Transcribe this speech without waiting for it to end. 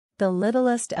The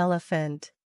Littlest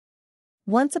Elephant.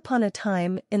 Once upon a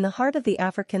time, in the heart of the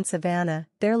African savannah,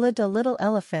 there lived a little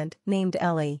elephant named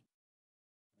Ellie.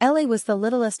 Ellie was the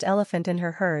littlest elephant in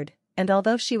her herd, and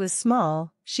although she was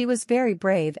small, she was very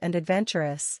brave and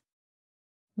adventurous.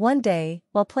 One day,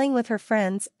 while playing with her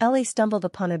friends, Ellie stumbled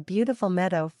upon a beautiful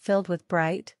meadow filled with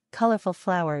bright, colorful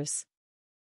flowers.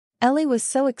 Ellie was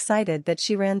so excited that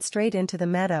she ran straight into the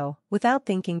meadow, without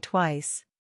thinking twice.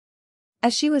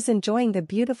 As she was enjoying the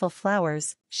beautiful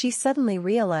flowers, she suddenly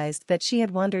realized that she had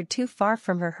wandered too far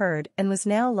from her herd and was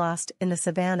now lost in the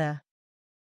savannah.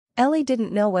 Ellie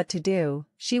didn't know what to do,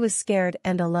 she was scared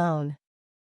and alone.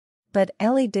 But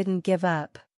Ellie didn't give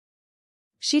up.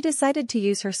 She decided to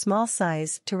use her small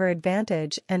size to her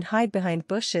advantage and hide behind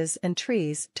bushes and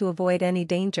trees to avoid any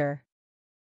danger.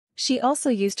 She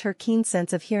also used her keen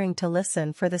sense of hearing to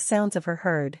listen for the sounds of her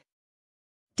herd.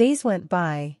 Days went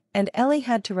by, and Ellie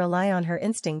had to rely on her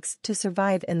instincts to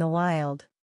survive in the wild.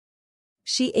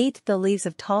 She ate the leaves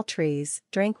of tall trees,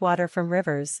 drank water from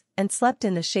rivers, and slept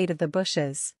in the shade of the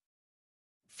bushes.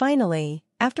 Finally,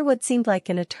 after what seemed like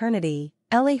an eternity,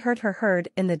 Ellie heard her herd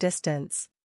in the distance.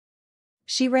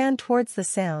 She ran towards the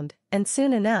sound, and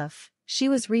soon enough, she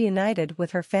was reunited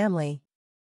with her family.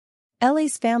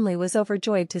 Ellie's family was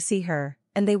overjoyed to see her,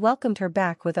 and they welcomed her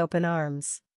back with open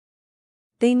arms.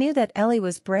 They knew that Ellie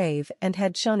was brave and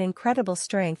had shown incredible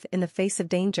strength in the face of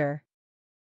danger.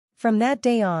 From that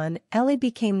day on, Ellie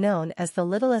became known as the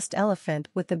littlest elephant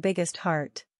with the biggest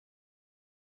heart.